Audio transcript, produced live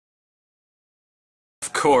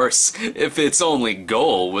course, if its only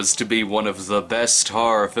goal was to be one of the best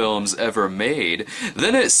horror films ever made,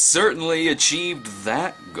 then it certainly achieved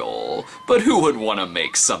that goal. But who would want to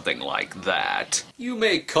make something like that? You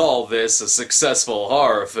may call this a successful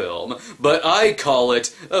horror film, but I call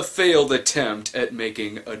it a failed attempt at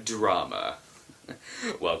making a drama.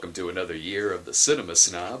 Welcome to another year of the Cinema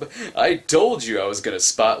Snob. I told you I was going to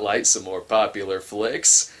spotlight some more popular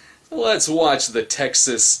flicks. Let's watch the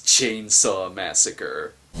Texas Chainsaw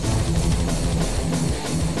Massacre.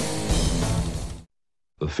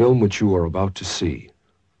 The film which you are about to see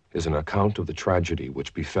is an account of the tragedy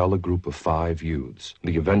which befell a group of 5 youths.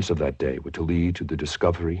 The events of that day were to lead to the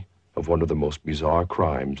discovery of one of the most bizarre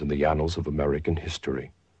crimes in the annals of American history: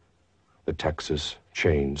 the Texas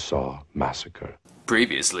Chainsaw Massacre.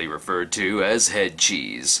 Previously referred to as Head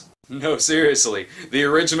Cheese. No, seriously, the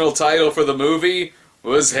original title for the movie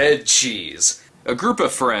was Head Cheese. A group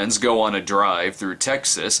of friends go on a drive through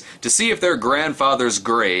Texas to see if their grandfather's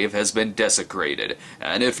grave has been desecrated,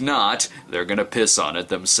 and if not, they're gonna piss on it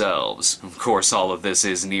themselves. Of course, all of this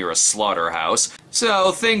is near a slaughterhouse,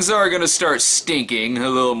 so things are gonna start stinking a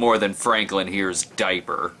little more than Franklin here's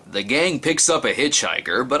diaper. The gang picks up a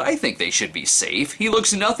hitchhiker, but I think they should be safe. He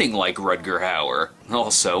looks nothing like Rutger Hauer.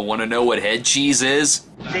 Also, wanna know what head cheese is?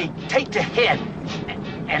 They take the head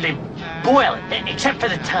and they boil it, except for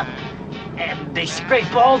the tongue. And they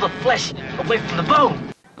scrape all the flesh away from the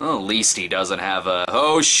bone. Well, at least he doesn't have a...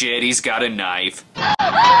 Oh shit, he's got a knife.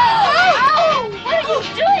 Oh, what are you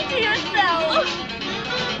doing to yourself?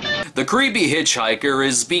 The creepy hitchhiker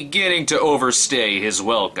is beginning to overstay his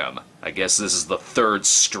welcome. I guess this is the 3rd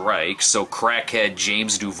strike, so crackhead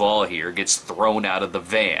James Duval here gets thrown out of the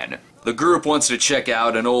van. The group wants to check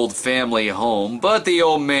out an old family home, but the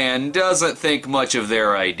old man doesn't think much of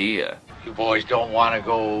their idea. You boys don't want to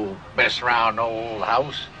go mess around no old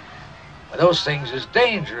house. Those things is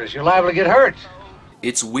dangerous. You're liable to get hurt.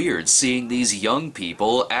 It's weird seeing these young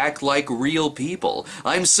people act like real people.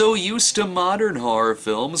 I'm so used to modern horror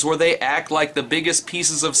films where they act like the biggest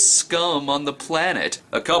pieces of scum on the planet.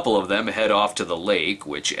 A couple of them head off to the lake,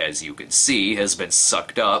 which, as you can see, has been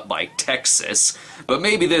sucked up by Texas. But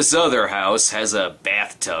maybe this other house has a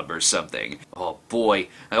bathtub or something. Oh boy,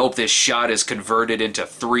 I hope this shot is converted into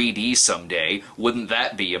 3D someday. Wouldn't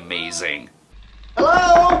that be amazing?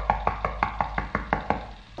 Hello?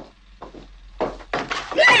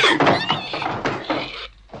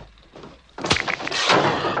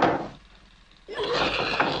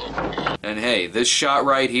 And hey, this shot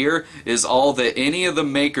right here is all that any of the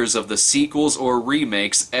makers of the sequels or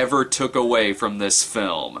remakes ever took away from this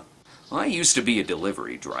film. I used to be a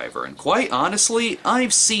delivery driver, and quite honestly,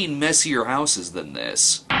 I've seen messier houses than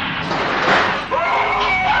this.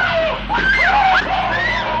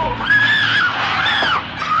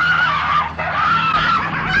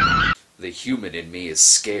 The human in me is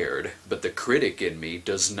scared, but the critic in me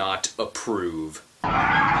does not approve.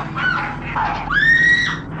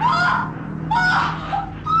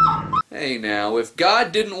 Hey now, if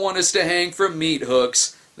God didn't want us to hang from meat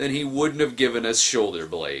hooks, then he wouldn't have given us shoulder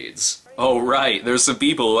blades. Oh right, there's some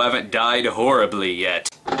people who haven't died horribly yet.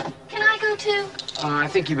 Can I go too? I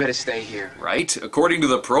think you better stay here. Right? According to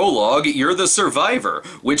the prologue, you're the survivor,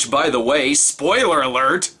 which, by the way, spoiler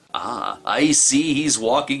alert! Ah, I see he's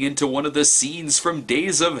walking into one of the scenes from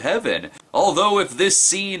Days of Heaven. Although if this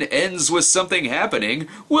scene ends with something happening,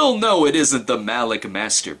 we'll know it isn't the Malick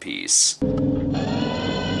masterpiece.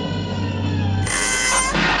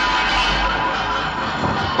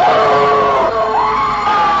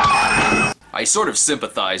 I sort of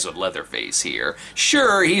sympathize with Leatherface here.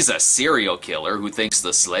 Sure, he's a serial killer who thinks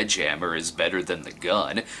the sledgehammer is better than the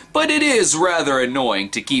gun, but it is rather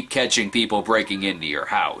annoying to keep catching people breaking into your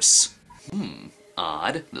house.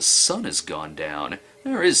 Odd. The sun has gone down.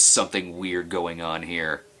 There is something weird going on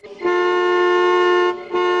here.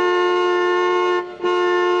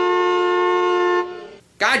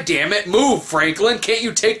 God damn it, move, Franklin! Can't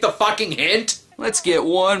you take the fucking hint? Let's get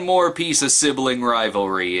one more piece of sibling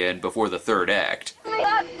rivalry in before the 3rd act.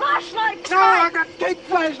 Flashlight! No, I got to take the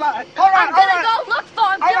flashlight. I'm gonna go look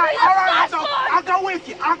for him! Give me the flashlight! I'll go with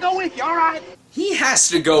you. I'll go with you, all right? He has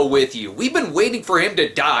to go with you. We've been waiting for him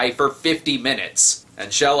to die for 50 minutes.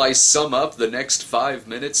 And shall I sum up the next 5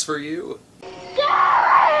 minutes for you?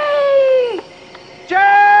 Jerry!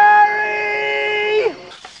 Jerry!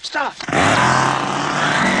 Stop.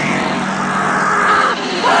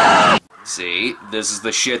 See, this is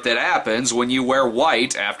the shit that happens when you wear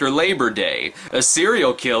white after Labor Day. A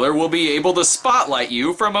serial killer will be able to spotlight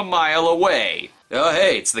you from a mile away. Oh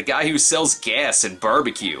hey, it's the guy who sells gas and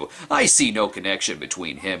barbecue. I see no connection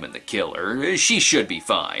between him and the killer. She should be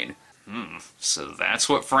fine. So that's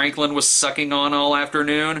what Franklin was sucking on all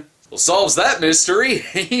afternoon? Well, solves that mystery.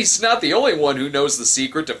 He's not the only one who knows the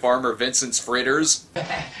secret to Farmer Vincent's fritters.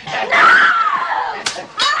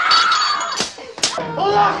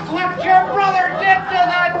 Look what your brother did to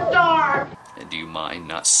that dog! And do you mind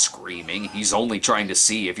not screaming? He's only trying to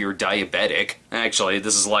see if you're diabetic. Actually,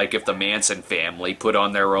 this is like if the Manson family put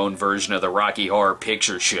on their own version of the Rocky Horror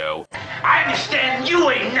Picture Show. I understand you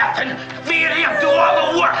ain't nothing. Me and him do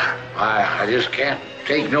all the work. I just can't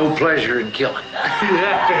take no pleasure in killing.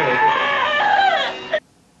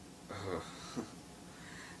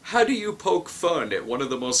 How do you poke fun at one of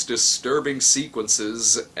the most disturbing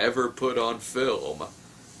sequences ever put on film?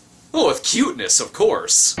 Oh, with cuteness, of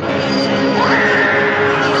course. Now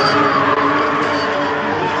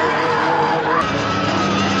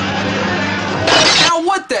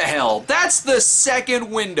what the hell? That's the second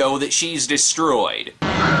window that she's destroyed.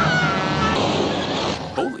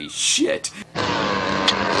 Holy shit.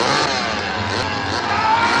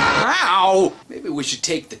 Ow! Maybe we should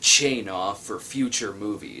take the chain off for future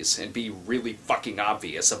movies and be really fucking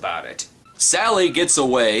obvious about it. Sally gets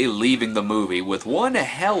away, leaving the movie with one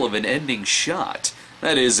hell of an ending shot.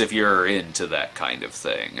 That is, if you're into that kind of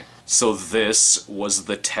thing. So this was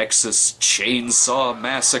the Texas Chainsaw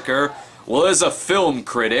Massacre? Well, as a film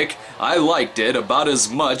critic, I liked it about as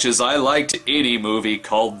much as I liked any movie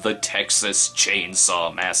called the Texas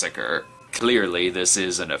Chainsaw Massacre. Clearly, this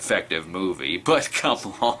is an effective movie, but come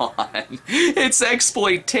on. It's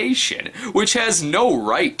exploitation, which has no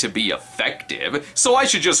right to be effective, so I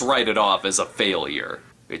should just write it off as a failure.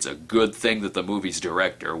 It's a good thing that the movie's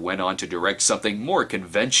director went on to direct something more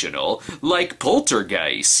conventional, like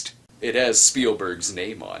Poltergeist. It has Spielberg's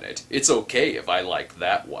name on it. It's okay if I like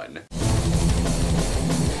that one.